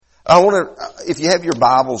if you have your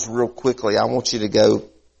Bibles real quickly, I want you to go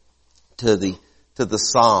to the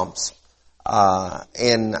Psalms. I'm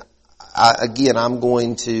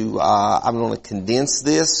going to condense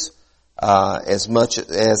this, as much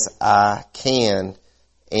as I can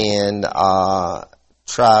and,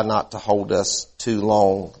 try not to hold us too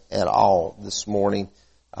long at all this morning,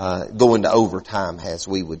 go into overtime, as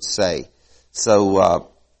we would say. So,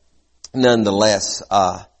 nonetheless,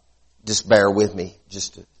 just bear with me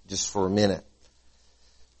just for a minute.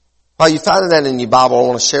 While you're finding that in your Bible, I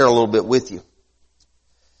want to share a little bit with you.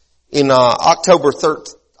 In October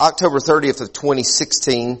 30th of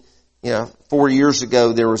 2016, 4 years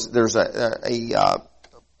ago, there's a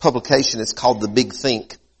publication. It's called The Big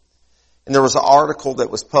Think, and there was an article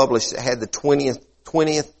that was published that had the 20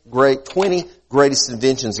 greatest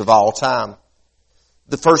inventions of all time.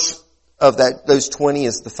 The first of those 20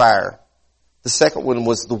 is the fire. The second one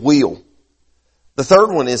was the wheel. The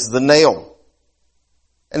third one is the nail.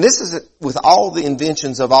 And this is with all the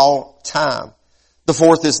inventions of all time. The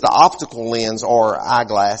fourth is the optical lens or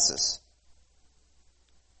eyeglasses.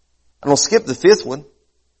 I'm going to skip the fifth one.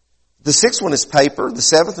 The sixth one is paper. The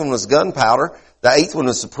seventh one was gunpowder. The eighth one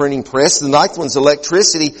was the printing press. The ninth one's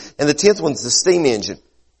electricity. And the 10th one's the steam engine.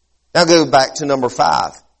 Now go back to number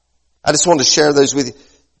 5. I just wanted to share those with you.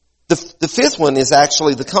 The fifth one is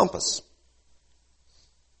actually the compass.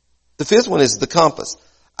 The fifth one is the compass.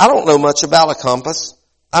 I don't know much about a compass.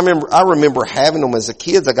 I remember having them as a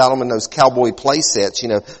kid. I got them in those cowboy play sets. I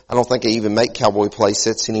don't think they even make cowboy play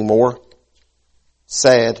sets anymore.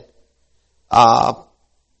 Sad. But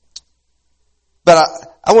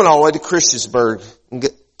I went all the way to Christiansburg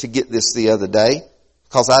to get this the other day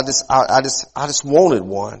because I just wanted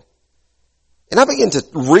one. And I began to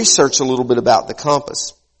research a little bit about the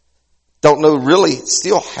compass. Don't know really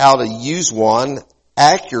still how to use one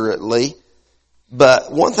accurately.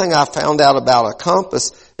 But one thing I found out about a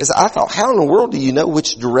compass is I thought, how in the world do you know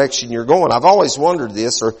which direction you're going? I've always wondered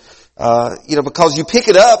this, because you pick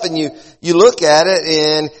it up and you look at it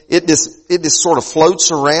and it just sort of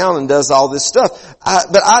floats around and does all this stuff.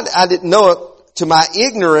 But I didn't know it. To my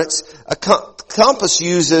ignorance, a compass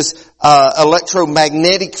uses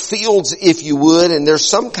electromagnetic fields, if you would, and there's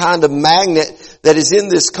some kind of magnet that is in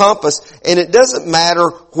this compass, and it doesn't matter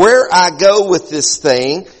where I go with this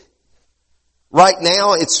thing. Right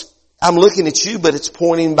now, I'm looking at you, but it's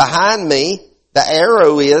pointing behind me. The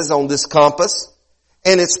arrow is on this compass,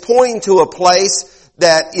 and it's pointing to a place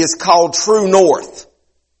that is called true north.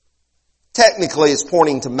 Technically, it's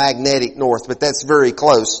pointing to magnetic north, but that's very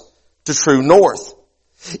close to true north.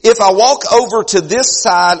 If I walk over to this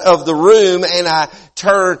side of the room and I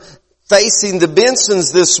turn facing the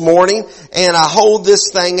Bensons this morning and I hold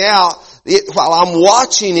this thing out, while I'm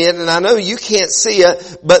watching it, and I know you can't see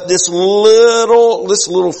it, but this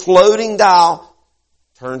little floating dial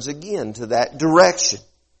turns again to that direction.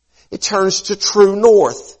 It turns to true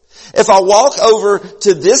north. If I walk over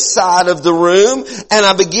to this side of the room and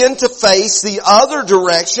I begin to face the other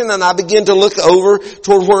direction and I begin to look over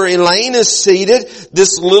toward where Elaine is seated,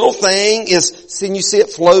 this little thing you see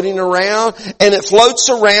it floating around, and it floats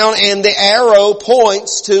around and the arrow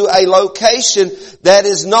points to a location that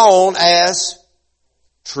is known as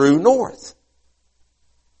true north.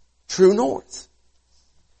 True north.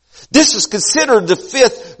 This is considered the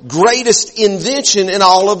 5th greatest invention in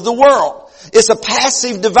all of the world. It's a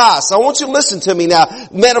passive device. I want you to listen to me now,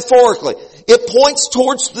 metaphorically. It points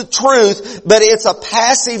towards the truth, but it's a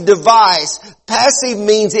passive device. Passive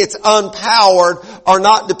means it's unpowered or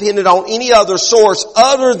not dependent on any other source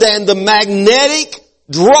other than the magnetic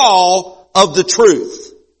draw of the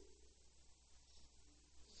truth.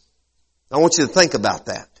 I want you to think about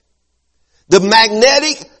that. The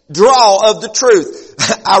magnetic draw of the truth.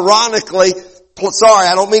 Ironically, sorry,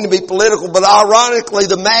 I don't mean to be political, but ironically,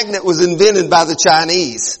 the magnet was invented by the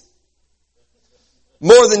Chinese.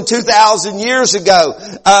 More than 2,000 years ago.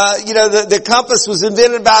 The compass was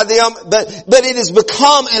invented by them, but it has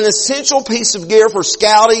become an essential piece of gear for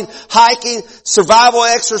scouting, hiking, survival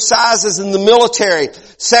exercises in the military.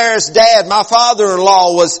 Sarah's dad, my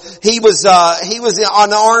father-in-law, he was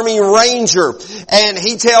an Army Ranger, and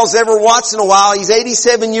he tells every once in a while, he's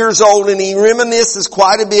 87 years old, and he reminisces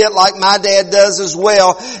quite a bit like my dad does as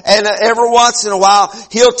well, and every once in a while,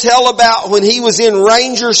 he'll tell about when he was in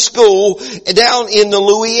Ranger school down in the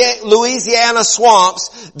Louisiana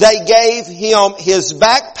swamps. They gave him his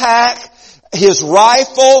backpack, his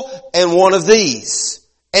rifle, and one of these,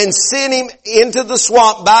 and sent him into the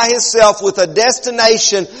swamp by himself with a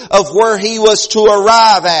destination of where he was to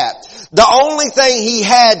arrive at. The only thing he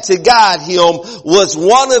had to guide him was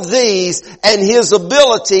one of these, and his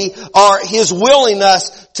ability or his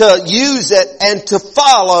willingness to use it and to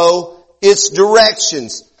follow its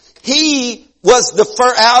directions. He was the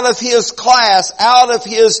first out of his class, out of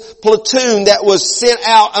his platoon that was sent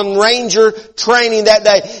out on ranger training that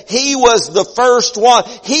day. He was the first one.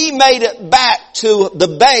 He made it back to the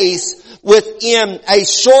base within a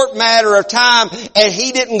short matter of time, and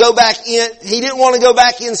he didn't go back in. He didn't want to go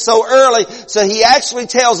back in so early, so he actually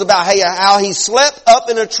tells about how he slept up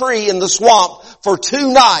in a tree in the swamp for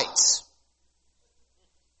 2 nights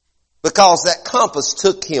because that compass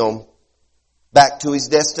took him back to his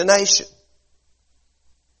destination.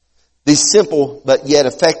 These simple but yet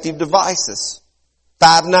effective devices.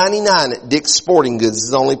 $5.99 at Dick's Sporting Goods is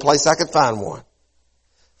the only place I could find one.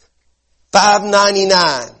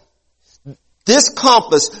 $5.99. This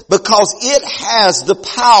compass, because it has the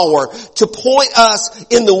power to point us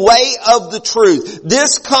in the way of the truth.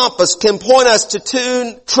 This compass can point us to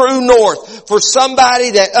true north. For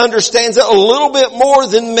somebody that understands it a little bit more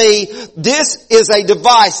than me, this is a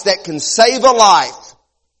device that can save a life.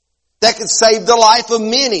 That can save the life of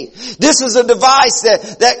many. This is a device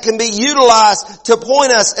that can be utilized to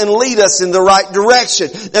point us and lead us in the right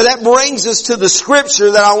direction. Now that brings us to the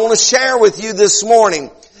scripture that I want to share with you this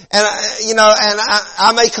morning. And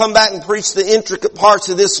I may come back and preach the intricate parts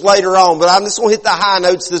of this later on, but I'm just going to hit the high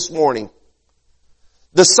notes this morning.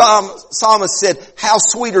 The psalmist said, "How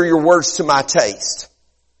sweet are your words to my taste.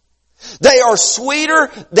 They are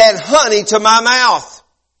sweeter than honey to my mouth.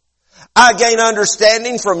 I gain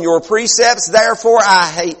understanding from your precepts, therefore I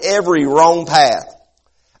hate every wrong path.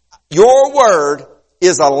 Your word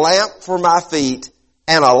is a lamp for my feet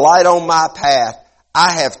and a light on my path.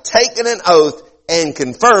 I have taken an oath and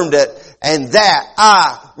confirmed it, and that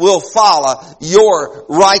I will follow your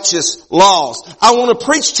righteous laws." I want to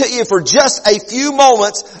preach to you for just a few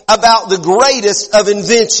moments about the greatest of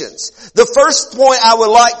inventions. The first point I would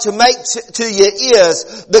like to make to you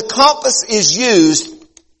is the compass is used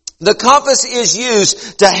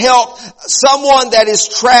to help someone that is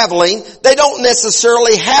traveling. They don't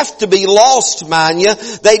necessarily have to be lost, mind you.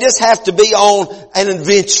 They just have to be on an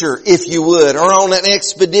adventure, if you would, or on an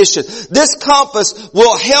expedition. This compass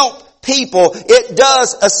will help people. It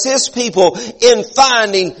does assist people in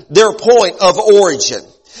finding their point of origin.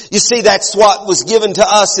 You see, that's what was given to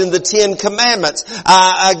us in the 10 Commandments.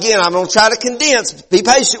 Again, I'm going to try to condense. Be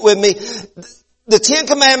patient with me. The 10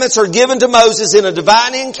 Commandments are given to Moses in a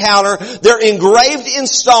divine encounter. They're engraved in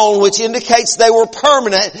stone, which indicates they were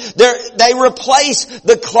permanent. They replaced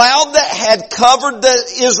the cloud that had covered the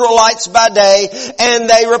Israelites by day, and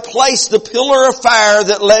they replaced the pillar of fire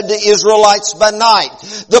that led the Israelites by night.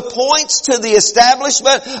 The points to the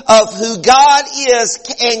establishment of who God is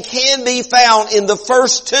and can be found in the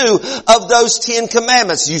first 2 of those 10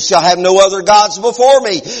 Commandments. You shall have no other gods before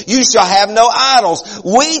me. You shall have no idols.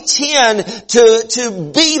 We tend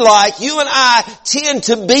you and I tend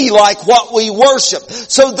to be like what we worship.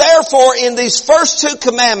 So therefore, in these first 2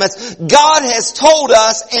 commandments, God has told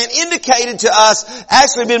us and indicated to us,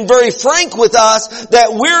 actually been very frank with us,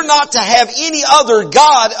 that we're not to have any other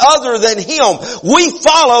God other than Him. We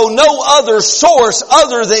follow no other source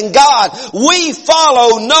other than God. We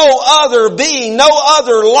follow no other being, no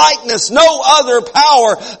other likeness, no other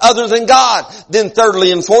power other than God. Then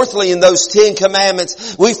thirdly and fourthly, in those 10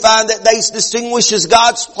 commandments, we find that they distinguishes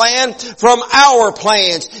God's plan from our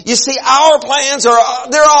plans. You see, our plans they're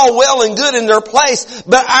all well and good in their place,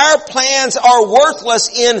 but our plans are worthless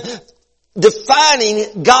in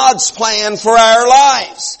defining God's plan for our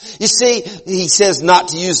lives. You see, He says not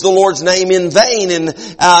to use the Lord's name in vain. In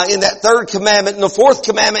that 3rd commandment, in the 4th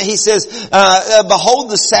commandment, He says,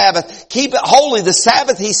 behold the Sabbath, keep it holy. The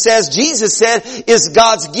Sabbath, He says, Jesus said, is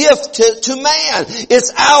God's gift to man.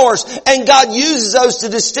 It's ours. And God uses those to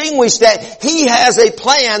distinguish that He has a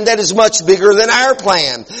plan that is much bigger than our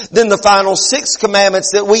plan. Then the final 6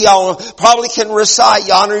 commandments that we all probably can recite.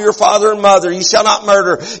 You honor your father and mother. You shall not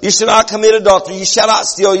murder. You shall not commit adultery. You shall not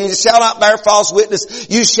steal. You shall not bear false witness.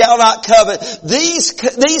 You shall not covet. These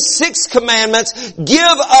 6 commandments give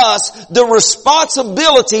us the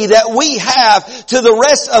responsibility that we have to the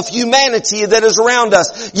rest of humanity that is around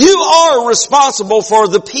us. You are responsible for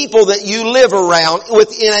the people that you live around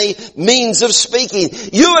within a means of speaking.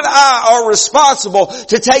 You and I are responsible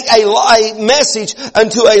to take a message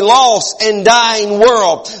unto a lost and dying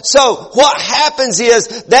world. So what happens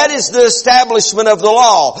is, that is the establishment of the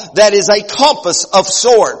law. That is a compass of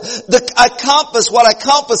sort. A compass, what a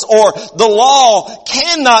compass or the law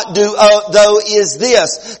cannot do, though, is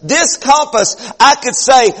this. This compass, I could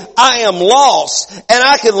say, I am lost, and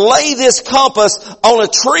I could lay this compass on a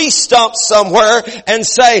tree stump somewhere and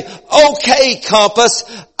say, okay, compass,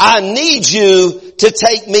 I need you to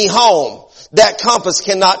take me home. That compass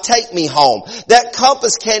cannot take me home. That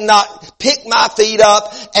compass cannot pick my feet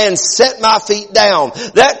up and set my feet down.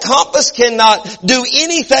 That compass cannot do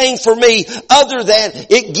anything for me other than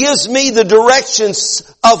it gives me the directions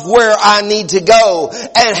of where I need to go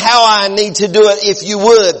and how I need to do it, if you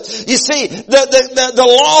would. You see, the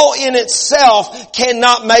law in itself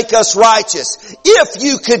cannot make us righteous. If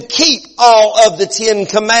you could keep all of the 10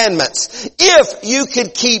 Commandments, if you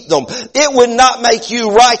could keep them, it would not make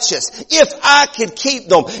you righteous. If I could keep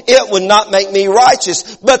them, it would not make me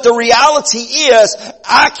righteous. But the reality is,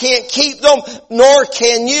 I can't keep them, nor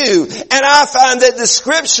can you. And I find that the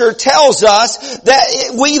Scripture tells us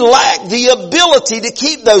that we lack the ability to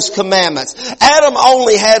keep those commandments. Adam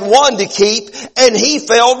only had one to keep, and he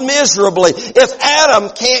failed miserably. If Adam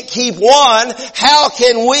can't keep one, how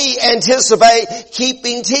can we anticipate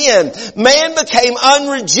keeping 10? Man became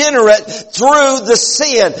unregenerate through the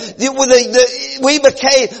sin.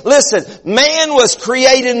 Man was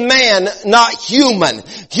created man, not human.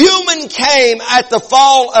 Human came at the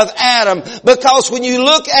fall of Adam, because when you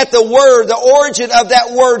look at the word, the origin of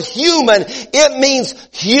that word human, it means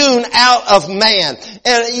hewn out of man.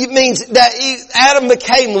 And it means that Adam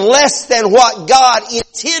became less than what God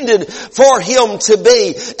intended for him to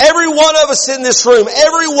be. Every one of us in this room,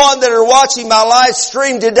 everyone that are watching my live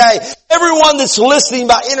stream today, everyone that's listening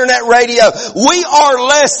by internet radio, we are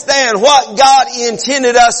less than what God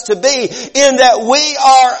intended us to be, in that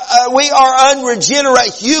we are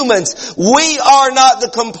unregenerate humans. We are not the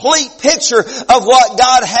complete picture of what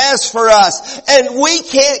God has for us. And we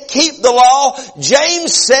can't keep the law.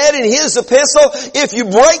 James said in his epistle, if you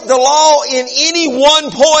break the law in any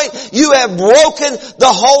one point, you have broken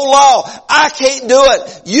the whole law. I can't do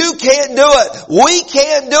it. You can't do it. We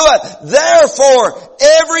can't do it. Therefore,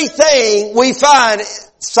 everything we find,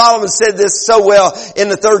 Solomon said this so well in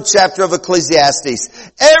the 3rd chapter of Ecclesiastes.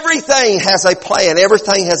 Everything has a plan,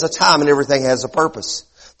 everything has a time, and everything has a purpose.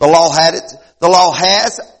 The law had it. The law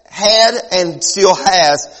had and still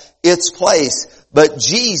has its place. But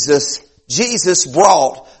Jesus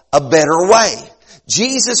brought a better way.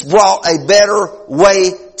 Jesus brought a better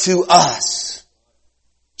way to us.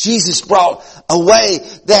 Jesus brought a way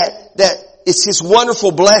that it's His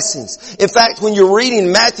wonderful blessings. In fact, when you're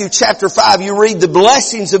reading Matthew chapter 5, you read the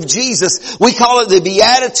blessings of Jesus. We call it the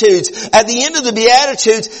Beatitudes. At the end of the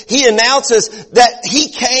Beatitudes, He announces that He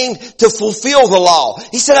came to fulfill the law.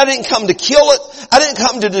 He said, I didn't come to kill it. I didn't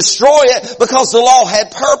come to destroy it, because the law had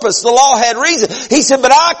purpose. The law had reason. He said,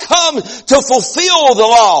 but I come to fulfill the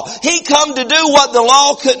law. He come to do what the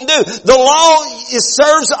law couldn't do. The law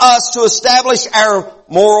serves us to establish our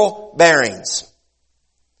moral bearings.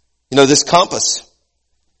 You know, this compass,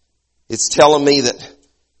 it's telling me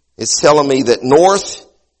that north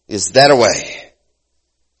is that away.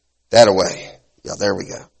 That away. Yeah, there we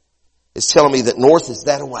go. It's telling me that north is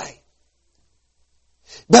that away.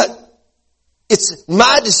 But it's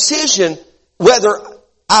my decision whether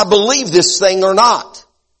I believe this thing or not.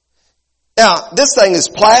 Now, this thing is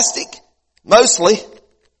plastic, mostly.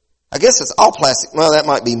 I guess it's all plastic. Well, that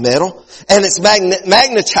might be metal. And it's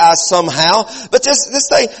magnetized somehow. But this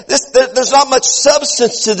thing, there's not much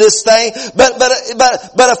substance to this thing. But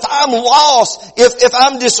if I'm lost, if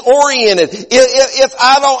I'm disoriented, if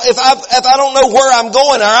I don't know where I'm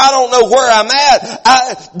going, or I don't know where I'm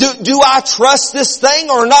at, do I trust this thing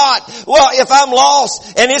or not? Well, if I'm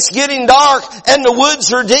lost and it's getting dark and the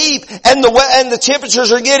woods are deep and the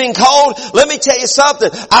temperatures are getting cold, let me tell you something.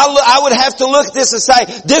 I would have to look at this and say,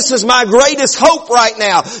 this is my greatest hope right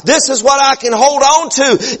now. This is what I can hold on to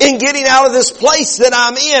in getting out of this place that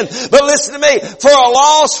I'm in. But listen to me, for a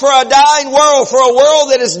lost, for a dying world, for a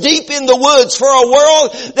world that is deep in the woods, for a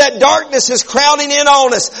world that darkness is crowding in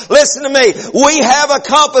on us, listen to me, we have a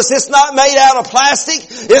compass. It's not made out of plastic.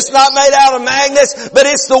 It's not made out of magnets, but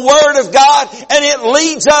it's the Word of God, and it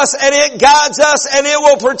leads us, and it guides us, and it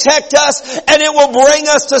will protect us, and it will bring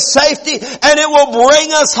us to safety, and it will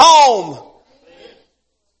bring us home.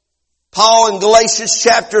 Paul in Galatians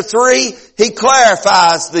chapter 3, he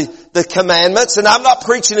clarifies the the commandments, and I'm not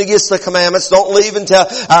preaching against the commandments. Don't leave and tell,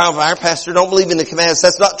 our pastor don't believe in the commandments.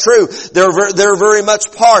 That's not true. They're very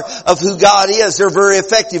much part of who God is. They're very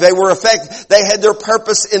effective. They were effective. They had their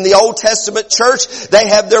purpose in the Old Testament church. They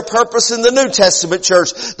have their purpose in the New Testament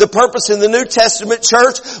church. The purpose in the New Testament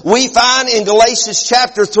church we find in Galatians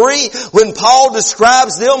chapter 3 when Paul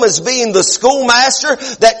describes them as being the schoolmaster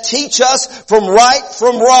that teach us from right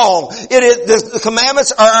from wrong. The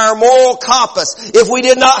commandments are our moral compass. If we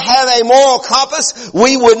did not have a moral compass,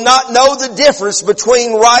 we would not know the difference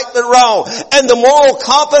between right and wrong. And the moral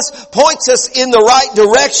compass points us in the right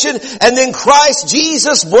direction, and then Christ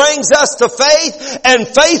Jesus brings us to faith, and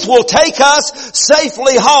faith will take us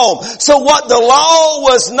safely home. So what the law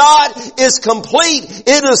was not is complete.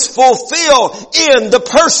 It is fulfilled in the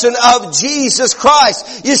person of Jesus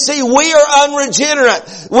Christ. You see, we are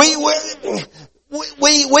unregenerate.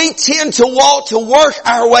 We tend to want to work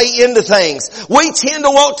our way into things. We tend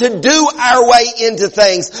to want to do our way into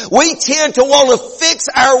things. We tend to want to fix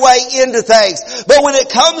our way into things. But when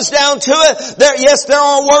it comes down to it, there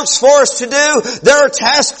are works for us to do. There are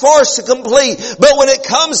tasks for us to complete. But when it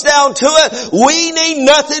comes down to it, we need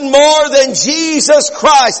nothing more than Jesus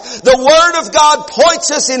Christ. The Word of God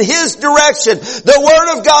points us in His direction. The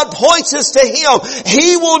Word of God points us to Him.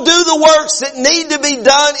 He will do the works that need to be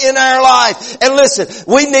done in our life. And listen,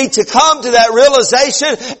 we need to come to that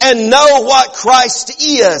realization and know what Christ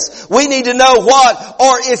is. We need to know what,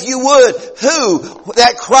 or if you would, who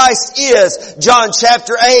that Christ is. John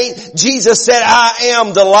chapter 8, Jesus said, I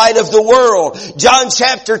am the light of the world. John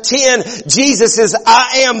chapter 10, Jesus says,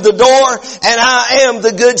 I am the door and I am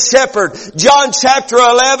the good shepherd. John chapter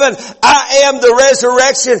 11, I am the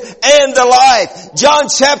resurrection and the life. John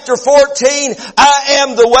chapter 14, I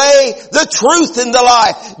am the way, the truth, and the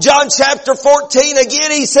life. John chapter 14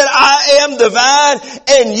 again, He said, I am the vine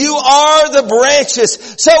and you are the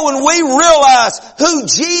branches. So when we realize who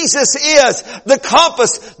Jesus is, the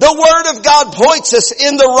compass, the Word of God points us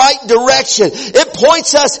in the right direction. It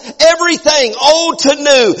points us everything, old to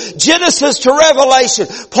new, Genesis to Revelation,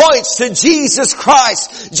 points to Jesus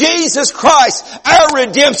Christ. Jesus Christ, our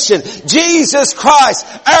redemption. Jesus Christ,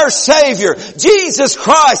 our Savior. Jesus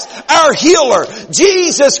Christ, our healer.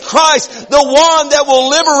 Jesus Christ, the one that will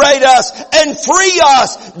liberate us and free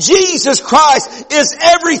us. Jesus Christ is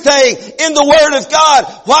everything in the Word of God.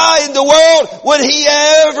 Why in the world would He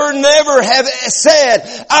never have said,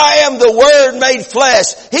 I am the Word made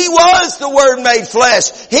flesh? He was the Word made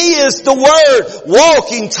flesh. He is the Word,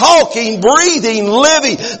 walking, talking, breathing,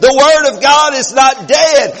 living. The Word of God is not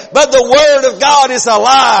dead, but the Word of God is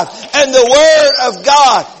alive. And the Word of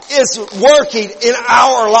God is working in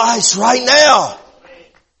our lives right now,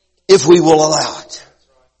 if we will allow it.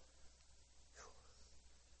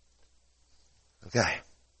 Okay.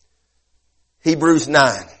 Hebrews 9.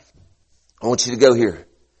 I want you to go here.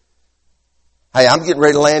 Hey, I'm getting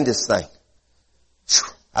ready to land this thing.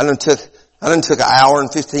 I done took an hour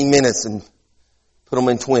and 15 minutes and put them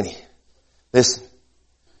in 20. Listen.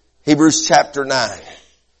 Hebrews chapter 9.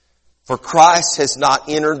 For Christ has not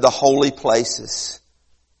entered the holy places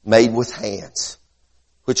made with hands,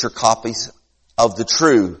 which are copies of the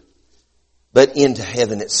true, but into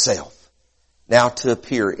heaven itself, now to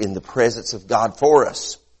appear in the presence of God for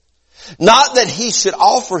us. Not that He should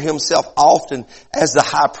offer Himself often as the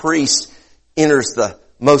high priest enters the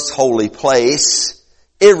most holy place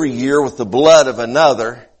every year with the blood of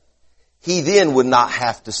another. He then would not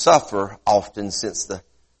have to suffer often since the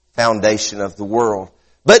foundation of the world.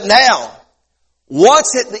 But now,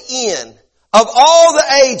 once at the end of all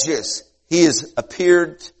the ages, He has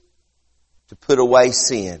appeared to put away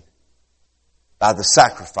sin by the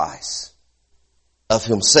sacrifice of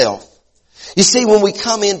Himself. You see, when we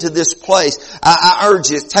come into this place, I urge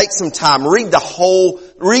you, take some time, read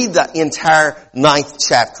the entire 9th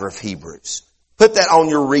chapter of Hebrews. Put that on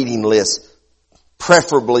your reading list,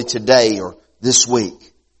 preferably today or this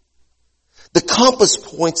week. The compass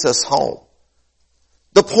points us home.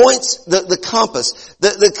 The compass,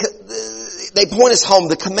 they point us home.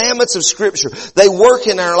 The commandments of Scripture, they work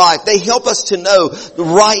in our life. They help us to know the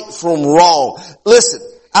right from wrong. Listen,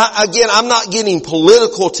 I'm not getting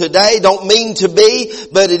political today. Don't mean to be,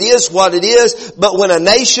 but it is what it is. But when a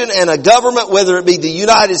nation and a government, whether it be the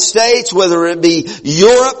United States, whether it be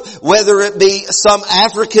Europe, whether it be some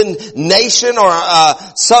African nation or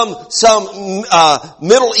some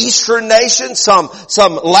Middle Eastern nation, some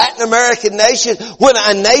Latin American nation, when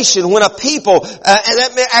a people, and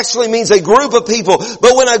that actually means a group of people,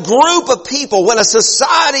 but when a group of people, when a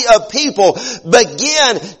society of people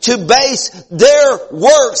begin to base their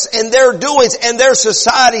work works and their doings and their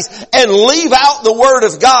societies and leave out the Word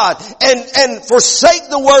of God and forsake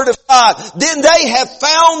the Word of God, then they have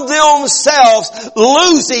found themselves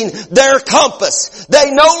losing their compass.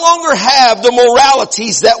 They no longer have the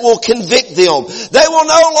moralities that will convict them. They will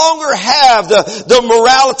no longer have the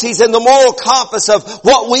moralities and the moral compass of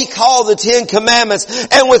what we call the Ten Commandments.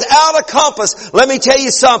 And without a compass, let me tell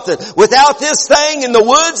you something, without this thing in the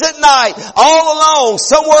woods at night, all alone,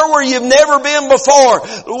 somewhere where you've never been before,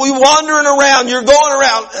 we wandering around, you're going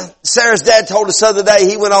around. Sarah's dad told us the other day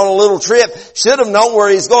he went on a little trip, should have known where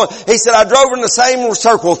he's going. He said, I drove in the same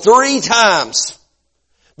circle 3 times.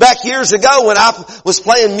 Back years ago when I was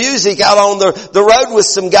playing music out on the road with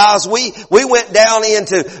some guys, we went down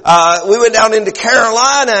into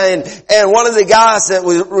Carolina and one of the guys that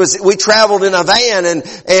we traveled in a van and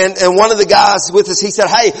one of the guys with us, he said,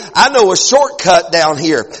 hey, I know a shortcut down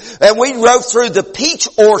here. And we rode through the peach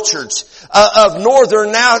orchards of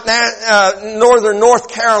northern North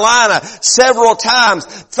Carolina several times.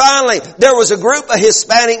 Finally, there was a group of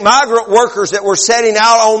Hispanic migrant workers that were setting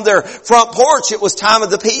out on their front porch. It was time of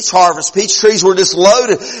the peach harvest. Peach trees were just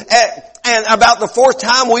loaded. And about the 4th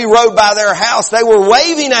time we rode by their house, they were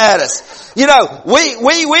waving at us. You know, we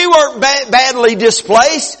weren't badly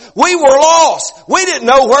displaced. We were lost. We didn't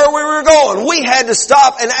know where we were going. We had to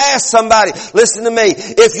stop and ask somebody. Listen to me.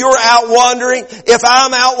 If you're out wandering, if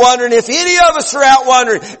I'm out wandering, if any of us are out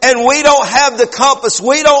wandering and we don't have the compass,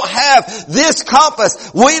 we don't have this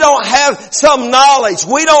compass, we don't have some knowledge,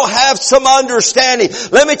 we don't have some understanding.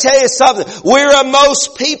 Let me tell you something. We're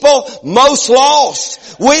most people most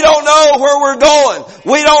lost. We don't know where we're going.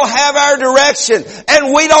 We don't have our direction.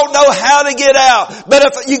 And we don't know how to get out. But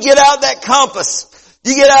if you get out that compass,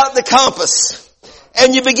 you get out the compass.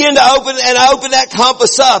 And you begin to open that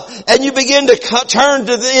compass up. And you begin to turn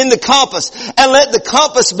in the compass. And let the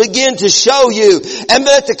compass begin to show you. And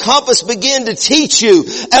let the compass begin to teach you.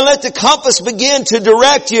 And let the compass begin to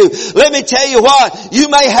direct you. Let me tell you what. You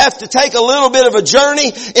may have to take a little bit of a journey.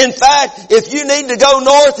 In fact, if you need to go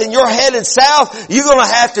north and you're headed south, you're going to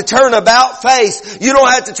have to turn about face. You don't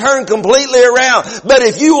have to turn completely around. But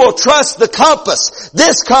if you will trust the compass,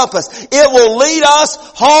 this compass, it will lead us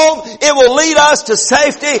home. It will lead us to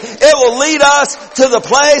safety. It will lead us to the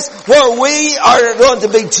place where we are going to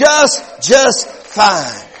be just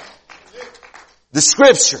fine. The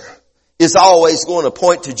Scripture is always going to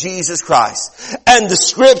point to Jesus Christ. And the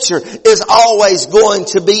Scripture is always going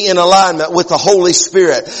to be in alignment with the Holy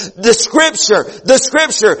Spirit. The Scripture,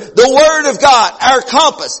 the Word of God, our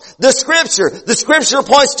compass. The Scripture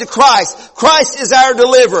points to Christ. Christ is our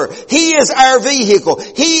deliverer. He is our vehicle.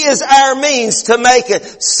 He is our means to make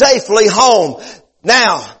it safely home.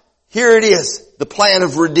 Now, here it is, the plan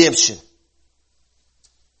of redemption.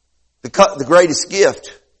 The greatest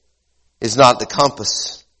gift is not the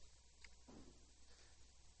compass,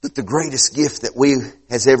 but the greatest gift that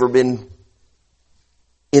has ever been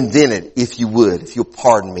invented, if you'll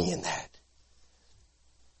pardon me in that.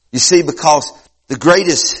 You see, because the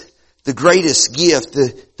greatest gift,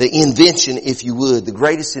 the invention, if you would, the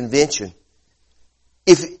greatest invention,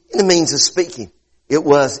 if in the means of speaking, it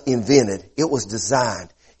was invented, it was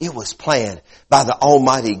designed, it was planned by the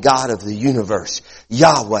Almighty God of the universe,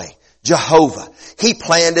 Yahweh, Jehovah. He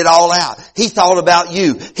planned it all out. He thought about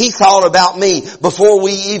you. He thought about me before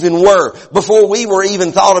we were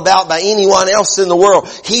even thought about by anyone else in the world.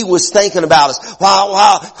 He was thinking about us. While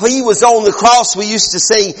He was on the cross, we used to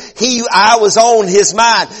sing, I was on His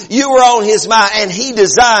mind. You were on His mind, and He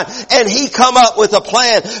designed, and He come up with a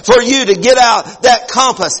plan for you to get out that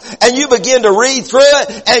compass, and you begin to read through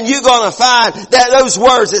it, and you're going to find that those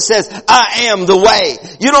words that says, I am the way.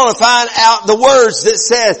 You're going to find out the words that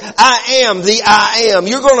says, I am the I am.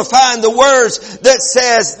 You're going to find the words that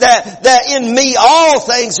says that in me all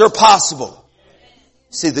things are possible.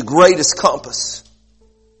 See, the greatest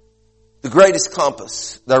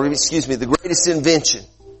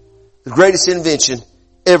invention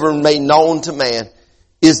ever made known to man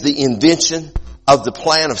is the invention of the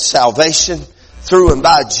plan of salvation through and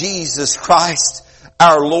by Jesus Christ,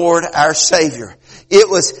 our Lord, our Savior.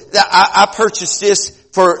 I purchased this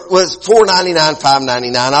was $4.99,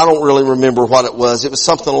 $5.99. I don't really remember what it was. It was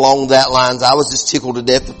something along that lines. I was just tickled to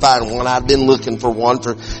death to find one. I'd been looking for one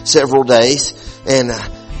for several days. I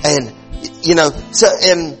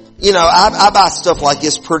buy stuff like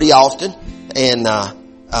this pretty often. And,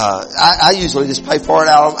 I usually just pay for it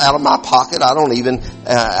out of my pocket. I don't even,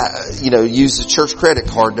 use the church credit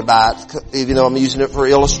card to buy it, even though I'm using it for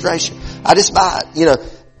illustration. I just buy it,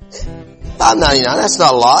 $5.99. That's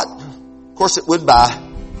not a lot. Of course, it would buy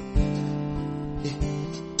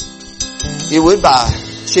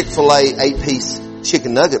Chick-fil-A 8-piece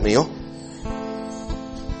chicken nugget meal.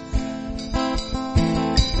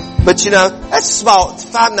 But you know, that's small. It's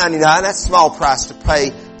 $5.99. That's a small price to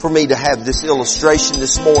pay for me to have this illustration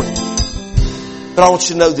this morning. But I want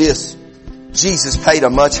you to know this. Jesus paid a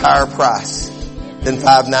much higher price than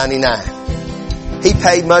 $5.99. He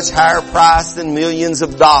paid much higher price than millions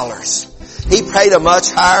of dollars. He paid a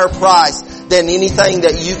much higher price than anything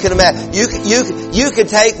that you can imagine.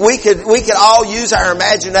 We could all use our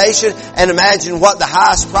imagination and imagine what the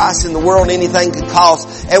highest price in the world anything could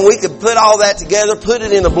cost. And we could put all that together, put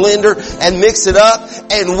it in a blender and mix it up,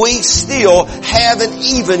 and we still haven't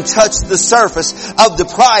even touched the surface of the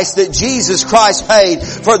price that Jesus Christ paid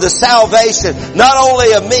for the salvation, not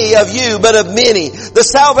only of me, of you, but of many. The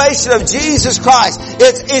salvation of Jesus Christ,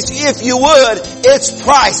 it's if you would, it's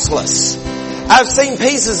priceless. I've seen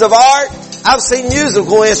pieces of art, I've seen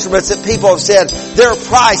musical instruments that people have said they're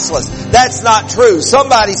priceless. That's not true.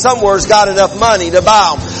 Somebody somewhere's got enough money to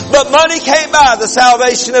buy them. But money can't buy the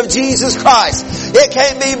salvation of Jesus Christ. It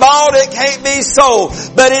can't be bought, it can't be sold.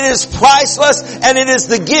 But it is priceless, and it is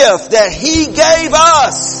the gift that He gave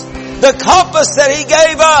us. The compass that He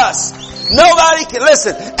gave us. Nobody can,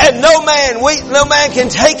 listen, and no man can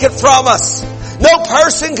take it from us. No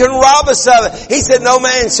person can rob us of it. He said, no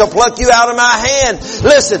man shall pluck you out of my hand.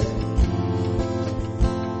 Listen,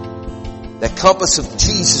 the compass of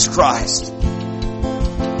Jesus Christ,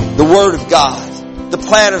 the Word of God, the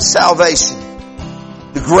plan of salvation,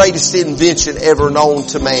 the greatest invention ever known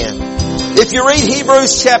to man. If you read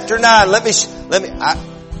Hebrews chapter 9,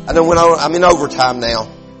 I know I'm in overtime now.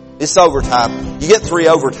 It's overtime. You get 3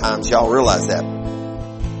 overtimes, y'all realize that.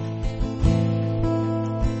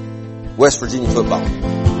 West Virginia football.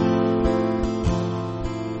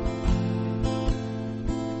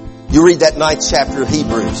 You read that 9th chapter of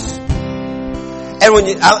Hebrews. And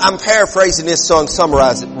when I'm paraphrasing this so I can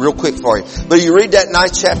summarize it real quick for you. But you read that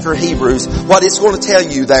 9th chapter of Hebrews, what it's going to tell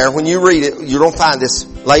you there, when you read it, you don't find this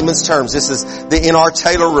layman's terms. This is the N.R.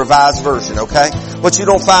 Taylor Revised Version, okay? What you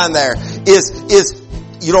don't find there is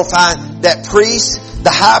you don't find that priest,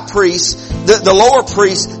 the high priest, the lower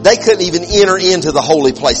priests, they couldn't even enter into the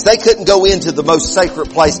holy place. They couldn't go into the most sacred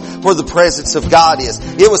place where the presence of God is.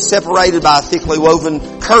 It was separated by a thickly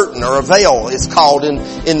woven curtain, or a veil, it's called in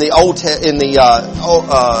the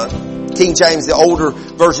King James, the older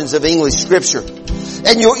versions of English Scripture.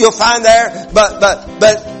 And you'll find there,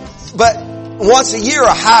 but once a year,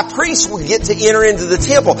 a high priest would get to enter into the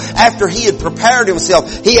temple. After he had prepared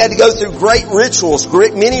himself, he had to go through great rituals,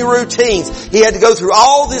 many routines. He had to go through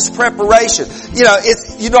all this preparation. You know,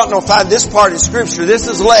 you don't find this part in Scripture. This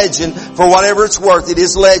is legend, for whatever it's worth. It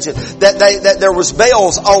is legend that there was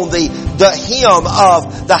bells on the hem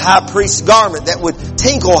of the high priest's garment that would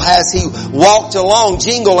tinkle as he walked along,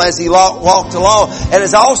 jingle as he walked along. And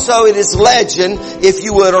it is legend, if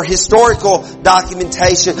you would, or historical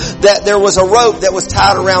documentation, that there was a rope that was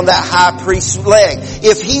tied around that high priest's leg.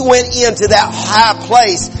 If he went into that high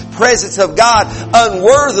place, presence of God,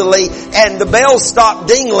 unworthily, and the bells stopped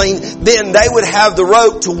dingling, then they would have the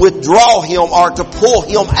rope to withdraw him or to pull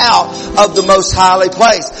him out of the most highly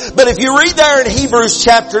place. But if you read there in Hebrews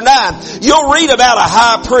chapter 9, you'll read about a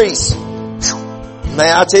high priest.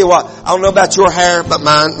 Man, I'll tell you what, I don't know about your hair, but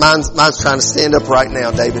mine's trying to stand up right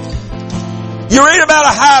now, David. You read about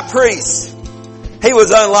a high priest. He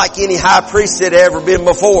was unlike any high priest that had ever been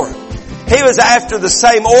before. He was after the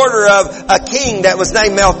same order of a king that was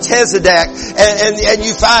named Melchizedek. And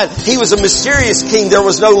you find he was a mysterious king. There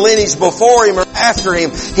was no lineage before him or after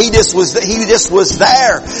him. He just was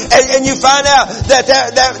there. And you find out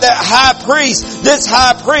that high priest, this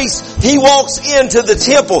high priest, he walks into the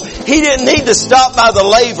temple. He didn't need to stop by the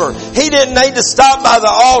laver. He didn't need to stop by the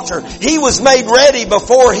altar. He was made ready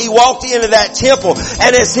before he walked into that temple.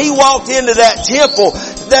 And as he walked into that temple,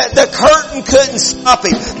 the curtain couldn't stop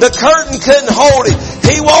him. The curtain couldn't hold him.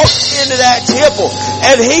 He walked into that temple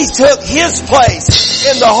and he took his place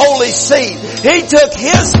in the holy seat. He took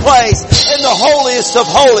his place in the holiest of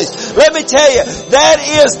holies. Let me tell you, that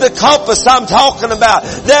is the compass I'm talking about.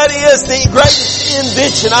 That is the greatest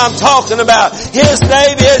invention I'm talking about. His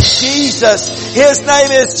name is Jesus. His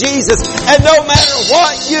name is Jesus. And no matter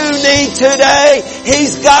what you need today,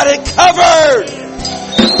 He's got it covered.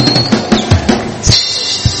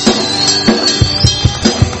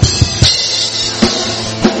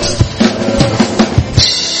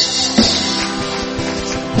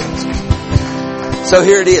 So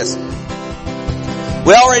here it is.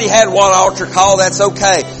 We already had one altar call. That's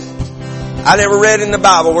okay. I never read in the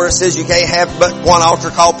Bible where it says you can't have but one altar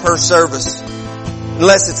call per service.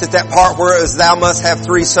 Unless it's at that part where it is thou must have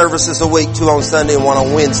 3 services a week, 2 on Sunday and 1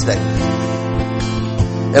 on Wednesday.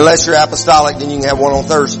 Unless you're apostolic, then you can have one on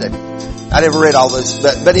Thursday. I never read all those,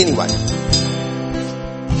 but anyway.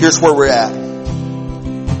 Here's where we're at.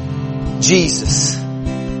 Jesus.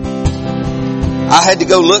 I had to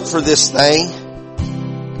go look for this thing.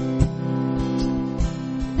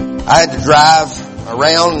 I had to drive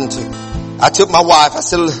around and I took my wife. I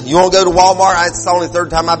said, you want to go to Walmart? It's the only third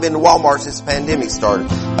time I've been to Walmart since the pandemic started.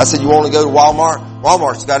 I said, you want to go to Walmart?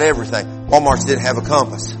 Walmart's got everything. Walmart's didn't have a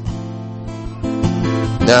compass.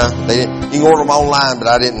 No, they didn't. You can order them online, but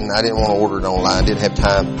I didn't want to order it online. I didn't have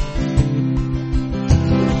time.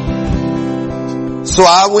 So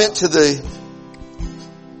I went to the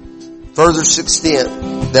furthest extent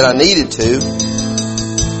that I needed to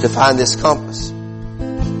find this compass.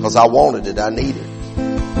 Because I wanted it. I needed it.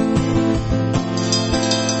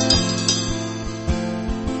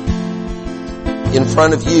 In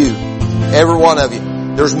front of you, every one of you.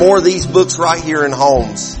 There's more of these books right here in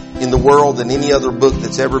homes in the world than any other book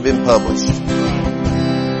that's ever been published.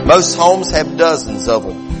 Most homes have dozens of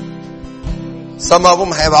them. Some of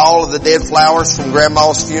them have all of the dead flowers from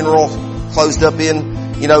Grandma's funeral closed up in,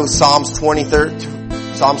 Psalms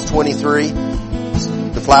 23.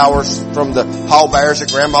 The flowers from the pallbearers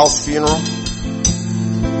at Grandma's funeral.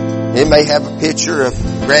 It may have a picture of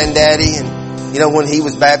Granddaddy and, when he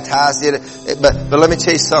was baptized. But let me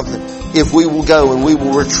tell you something. If we will go and we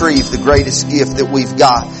will retrieve the greatest gift that we've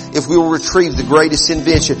got, if we will retrieve the greatest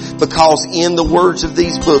invention, because in the words of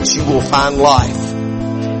these books you will find life.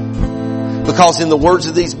 Because in the words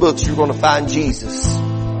of these books you're going to find Jesus.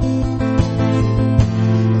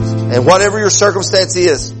 And whatever your circumstance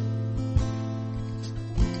is,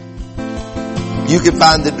 you can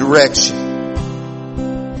find the direction.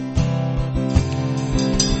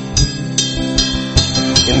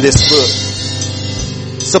 In this book.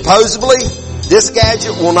 Supposedly, this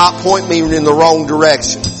gadget will not point me in the wrong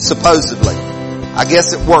direction. Supposedly. I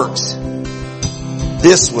guess it works.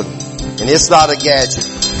 This one, and it's not a gadget,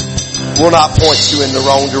 will not point you in the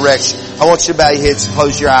wrong direction. I want you to bow your heads and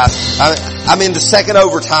close your eyes. I'm in the second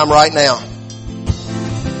overtime right now.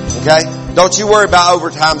 Okay? Don't you worry about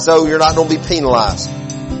overtime, though. You're not going to be penalized.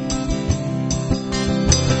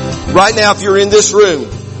 Right now, if you're in this room,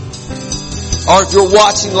 or if you're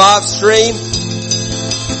watching live stream,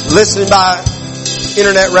 listening by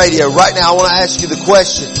internet radio, right now I want to ask you the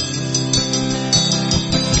question.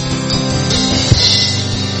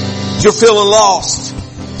 If you're feeling lost,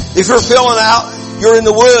 if you're feeling out, you're in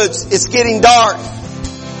the woods, it's getting dark,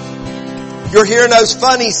 you're hearing those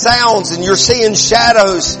funny sounds and you're seeing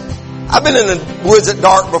shadows. I've been in the woods at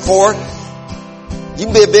dark before. You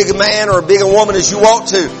can be a big man or a big woman as you want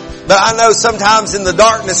to. But I know sometimes in the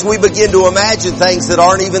darkness we begin to imagine things that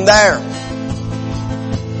aren't even there.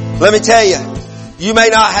 Let me tell you, you may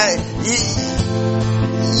not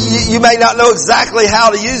know exactly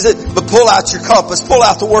how to use it, but pull out your compass, pull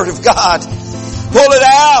out the Word of God. Pull it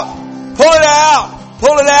out, pull it out,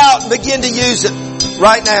 pull it out and begin to use it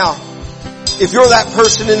right now. If you're that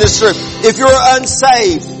person in this room, if you're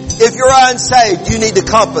unsaved, you need the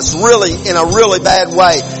compass really in a really bad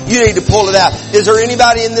way. You need to pull it out. Is there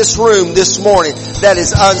anybody in this room this morning that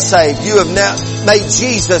is unsaved? You have now made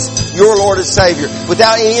Jesus your Lord and Savior.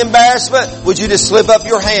 Without any embarrassment, would you just slip up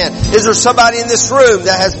your hand? Is there somebody in this room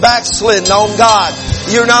that has backslidden on God?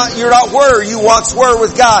 You're not where you once were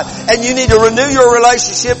with God, and you need to renew your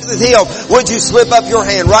relationship with Him. Would you slip up your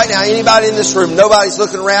hand right now? Anybody in this room? Nobody's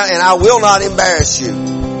looking around, and I will not embarrass you.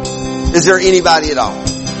 Is there anybody at all?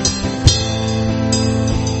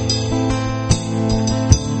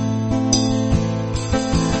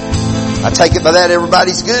 I take it by that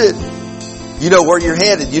everybody's good. You know where you're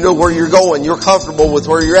headed. You know where you're going. You're comfortable with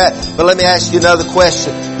where you're at. But let me ask you another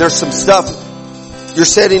question. There's some stuff you're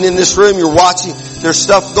sitting in this room, you're watching. There's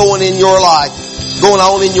stuff going on in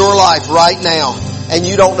your life right now. And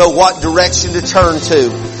you don't know what direction to turn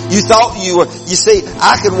to. You thought you see,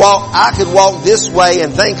 I could walk this way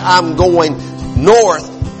and think I'm going north.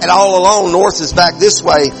 And all along, north is back this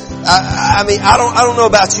way. I don't know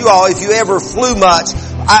about you all. If you ever flew much,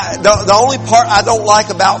 the only part I don't like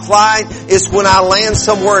about flying is when I land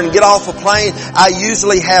somewhere and get off a plane, I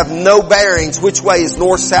usually have no bearings. Which way is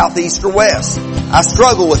north, south, east, or west? I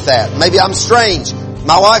struggle with that. Maybe I'm strange.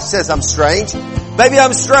 My wife says I'm strange. Maybe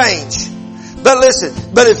I'm strange. But listen,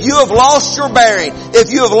 if you have lost your bearing,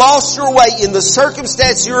 if you have lost your way in the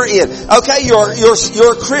circumstance you're in, okay, you're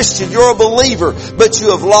a Christian, you're a believer, but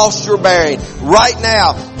you have lost your bearing. Right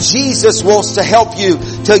now, Jesus wants to help you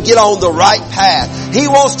to get on the right path. He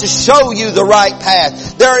wants to show you the right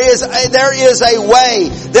path. There is a way.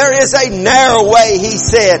 There is a narrow way, He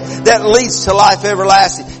said, that leads to life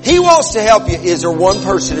everlasting. He wants to help you. Is there one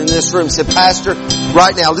person in this room said, Pastor,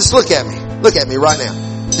 right now, just look at me. Look at me right now.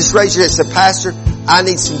 Just raise your hand and say, Pastor, I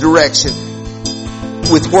need some direction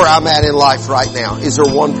with where I'm at in life right now. Is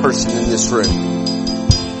there one person in this room?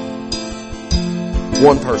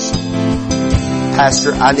 One person.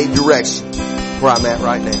 Pastor, I need direction where I'm at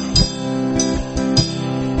right now.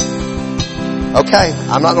 Okay,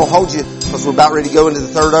 I'm not going to hold you because we're about ready to go into the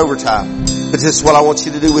third overtime. But this is what I want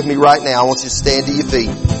you to do with me right now. I want you to stand to your feet.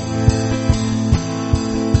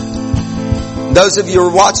 Those of you who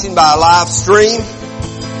are watching by a live stream,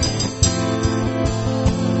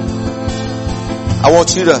 I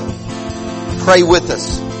want you to pray with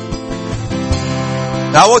us.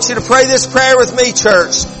 Now I want you to pray this prayer with me,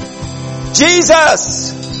 church.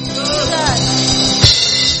 Jesus,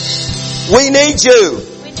 we need you.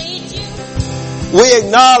 We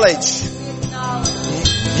acknowledge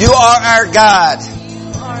you are our guide.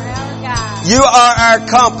 You are our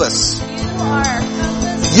compass.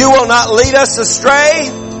 You will not lead us astray.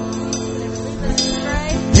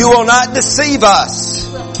 You will not deceive us.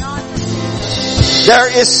 There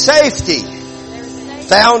is safety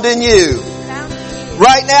found in you.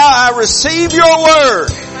 Right now I receive your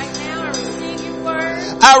word.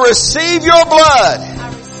 I receive your blood.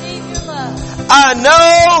 I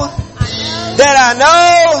know that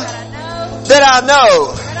I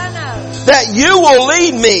know that you will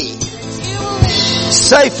lead me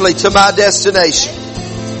safely to my destination.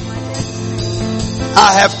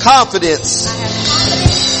 I have confidence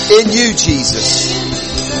in you, Jesus.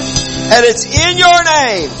 And it's in your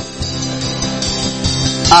name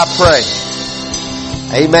I pray.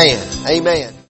 Amen. Amen.